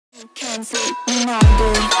can't sleep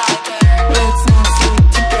neither. Let's not sleep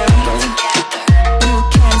together. You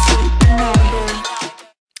can't sleep neither.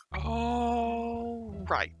 All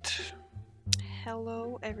right.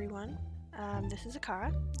 Hello, everyone. This is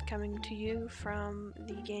Akara, coming to you from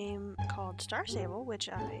the game called Star Stable, which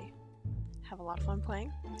I have a lot of fun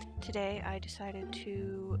playing. Today, I decided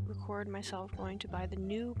to record myself going to buy the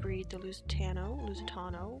new breed, the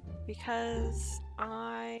Lusitano, because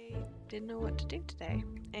I didn't know what to do today,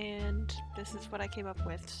 and this is what I came up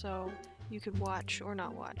with. So you can watch or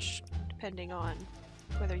not watch, depending on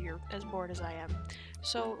whether you're as bored as I am.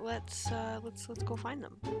 So let's go find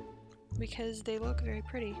them, because they look very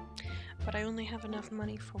pretty, but I only have enough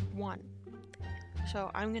money for one.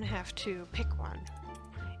 So I'm gonna have to pick one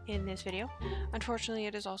in this video. Unfortunately,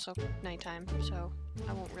 it is also nighttime, so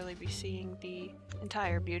I won't really be seeing the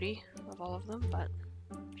entire beauty of all of them, but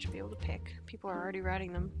I should be able to pick. People are already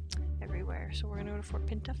riding them everywhere, so we're gonna go to Fort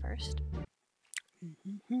Pinta first.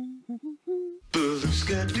 Balloons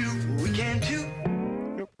can do, we can too.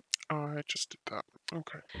 Yep, I just did that.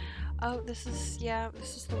 Okay. Oh, this is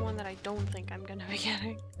the one that I don't think I'm gonna be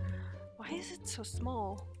getting. Why is it so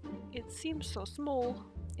small? It seems so small.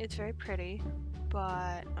 It's very pretty,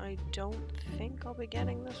 but I don't think I'll be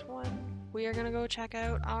getting this one. We are gonna go check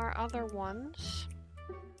out our other ones,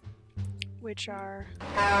 which are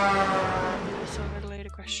the Silver Lake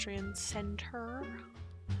Equestrian Center,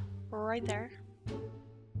 right there.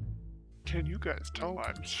 Can you guys tell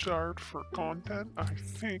I'm starved for content? I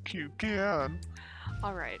think you can.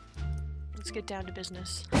 Alright, let's get down to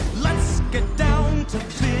business. Let's get down to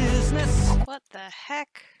business. What the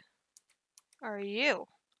heck are you?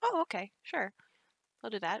 Oh, okay, sure. I'll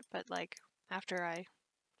do that, but like, after I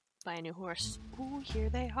buy a new horse. Ooh, here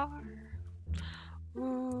they are.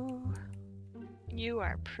 Ooh, you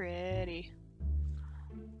are pretty.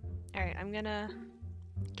 Alright, I'm gonna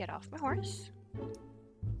get off my horse.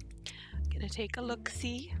 Gonna take a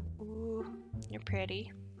look-see. Ooh, you're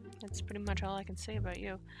pretty. That's pretty much all I can say about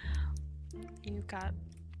you. You've got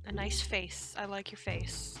a nice face. I like your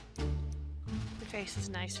face. Your face is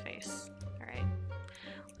a nice face. Alright.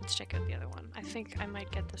 Let's check out the other one. I think I might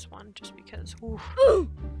get this one just because. Ooh.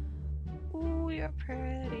 Ooh, you're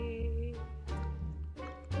pretty.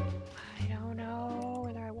 I don't know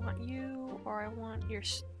whether I want you or I want your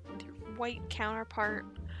white counterpart.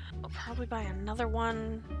 I'll probably buy another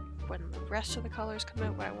one when the rest of the colors come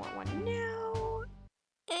out, but I want one now.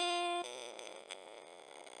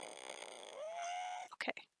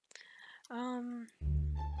 Okay.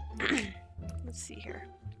 Let's see here.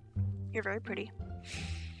 You're very pretty.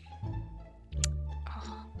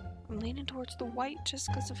 Oh, I'm leaning towards the white just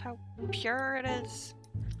because of how pure it is.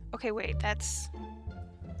 Okay, wait, that's...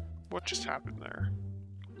 What just happened there?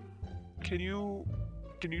 Can you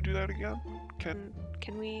do that again? Can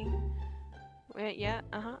we... Wait, yeah,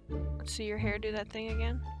 uh-huh. Let's see your hair do that thing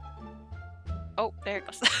again. Oh, there it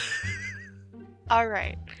goes.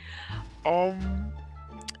 Alright.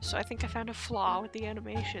 So I think I found a flaw with the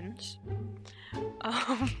animations.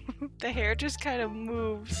 The hair just kind of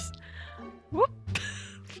moves, whoop,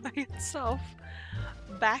 by itself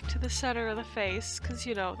back to the center of the face, because,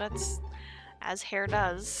 you know, that's as hair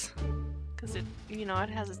does, because it, you know, it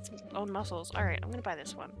has its own muscles. Alright, I'm gonna buy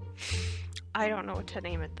this one. I don't know what to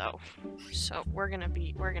name it though, so we're gonna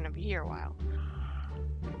be here a while.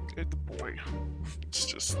 It's the boy. It's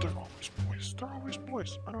just, they're always boys. They're always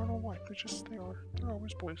boys. I don't know why. They're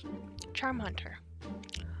always boys. Charm Hunter.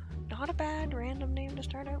 Not a bad random name to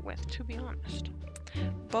start out with, to be honest.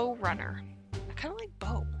 Bow Runner. I kind of like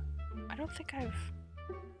bow. I don't think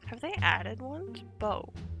have they added ones?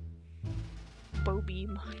 Bow. Bow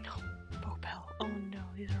Beam. No. Bow Bell. Oh no,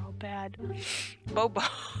 these are all bad. Bobo.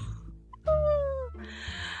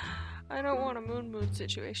 I don't want a moon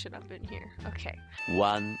situation up in here. Okay.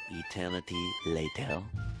 One eternity later.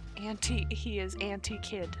 He is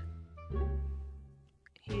anti-kid.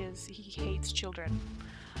 He hates children.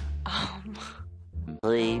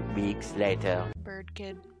 3 weeks later. Bird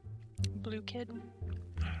kid. Blue kid.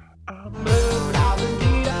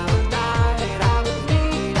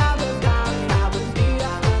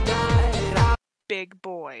 Big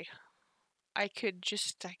boy. I could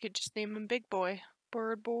just name him Big Boy.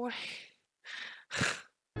 Bird boy.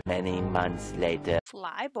 Many months later.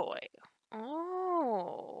 Fly boy.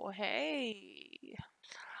 Oh, hey.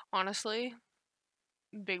 Honestly,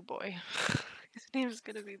 Big Boy. His name's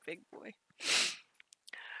gonna be Big Boy.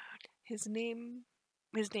 His name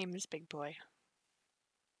is Big Boy.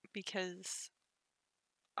 Because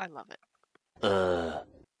I love it.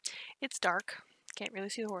 It's dark. Can't really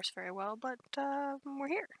see the horse very well, but we're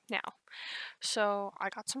here now. So I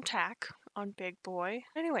got some tack. on Big Boy.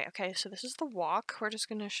 Anyway, okay, so this is the walk. We're just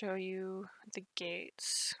gonna show you the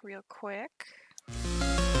gates real quick.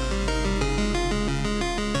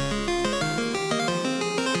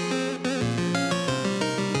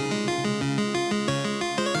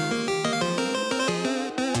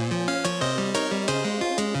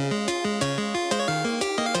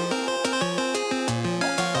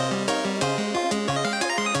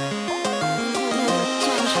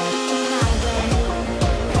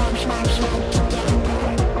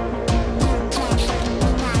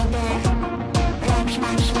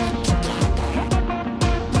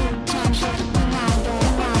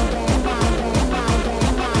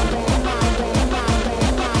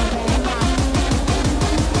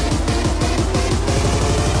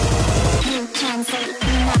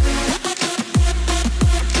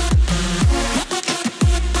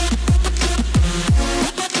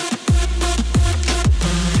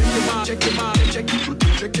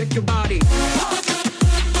 Check your body.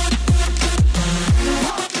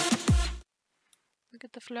 Look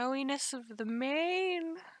at the flowiness of the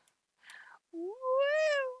mane. Woo!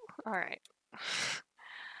 Alright.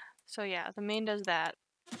 So yeah, the mane does that.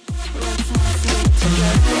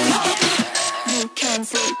 You can't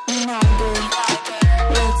sleep neither.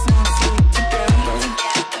 Let's not sleep together.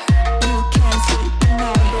 You can't sleep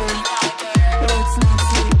neither. Let's not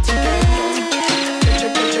sleep together.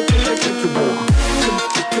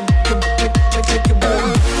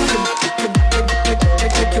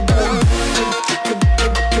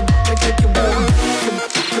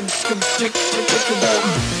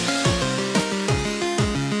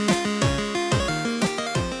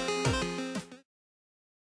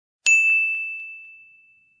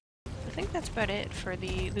 I think that's about it for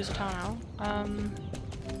the Lusitano.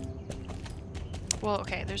 Well,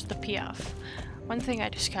 okay, there's the PF. One thing I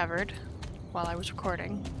discovered while I was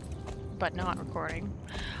recording, but not recording,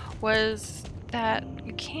 was that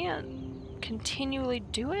you can't continually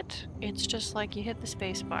do it. It's just like you hit the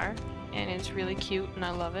space bar, and it's really cute, and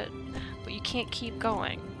I love it, but you can't keep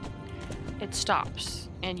going. It stops,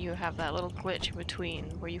 and you have that little glitch in between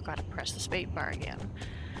where you've got to press the space bar again.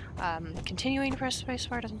 Continuing to press the space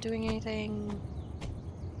bar doesn't doing anything.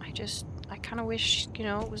 I kind of wish, you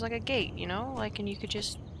know, it was like a gate, you know, like, and you could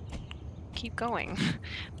just keep going,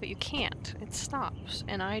 but you can't. It stops,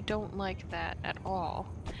 and I don't like that at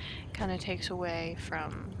all. Kind of takes away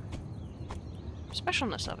from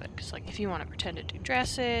specialness of it, because like if you want to pretend to do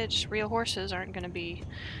dressage, real horses aren't going to be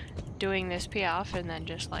doing this piaffe and then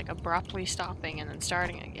just like abruptly stopping and then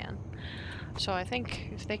starting again. So I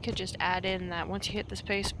think if they could just add in that once you hit the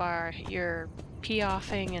space bar, you're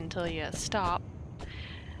piaffing until you stop,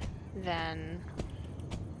 then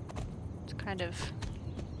it's kind of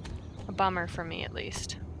a bummer for me at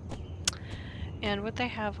least. And what they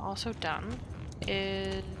have also done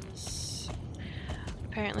is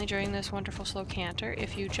apparently during this wonderful slow canter,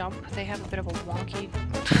 if you jump, they have a bit of a wonky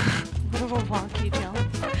jump.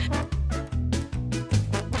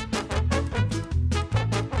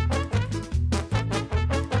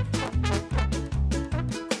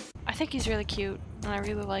 I think he's really cute, and I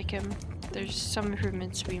really like him. There's some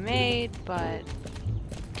improvements to be made, but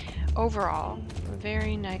overall, a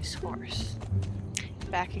very nice horse.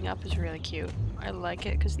 Backing up is really cute. I like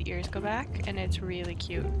it because the ears go back, and it's really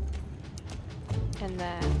cute. And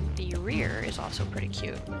then the rear is also pretty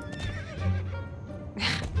cute.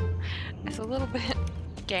 It's a little bit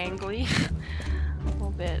gangly, a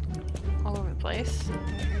little bit all over the place.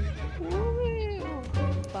 Woo!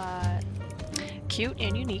 But cute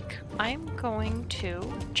and unique. I'm going to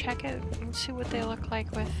check it and see what they look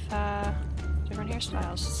like with different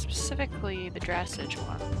hairstyles, specifically the dressage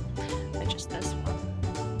one, but just this one.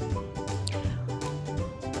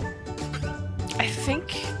 I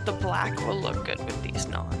think the black will look good with these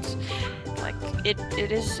knots. Like it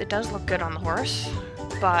does look good on the horse,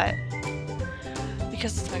 but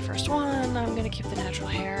because it's my first one, I'm gonna keep the natural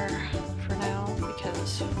hair for now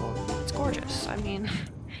because, well, it's gorgeous. I mean,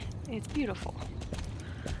 it's beautiful.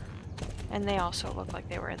 And they also look like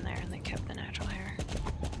they were in there and they kept the natural hair.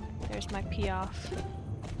 There's my piaffe.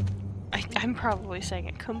 I'm probably saying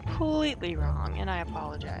it completely wrong, and I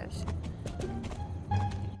apologize.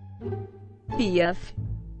 Piaffe.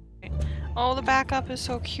 Oh, the backup is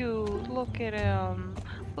so cute. Look at him.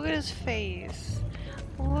 Look at his face.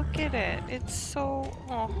 Look at it. It's so...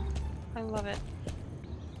 oh, I love it.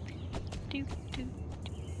 He's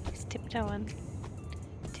tiptoeing.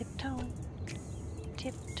 Tiptoeing.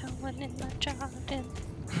 Tiptoeing in my garden.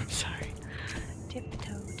 Sorry.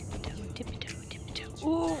 Tiptoe, tiptoe, tiptoe, tiptoe.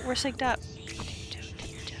 Ooh, we're synced up. Tiptoe,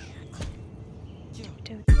 tiptoe.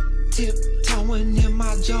 Tiptoe. Tiptoeing in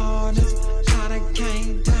my garden, kinda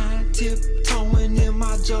came down. tiptoeing in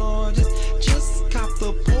my Jordans. Just cop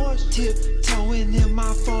the Porsche, tiptoeing in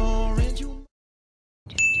my phone.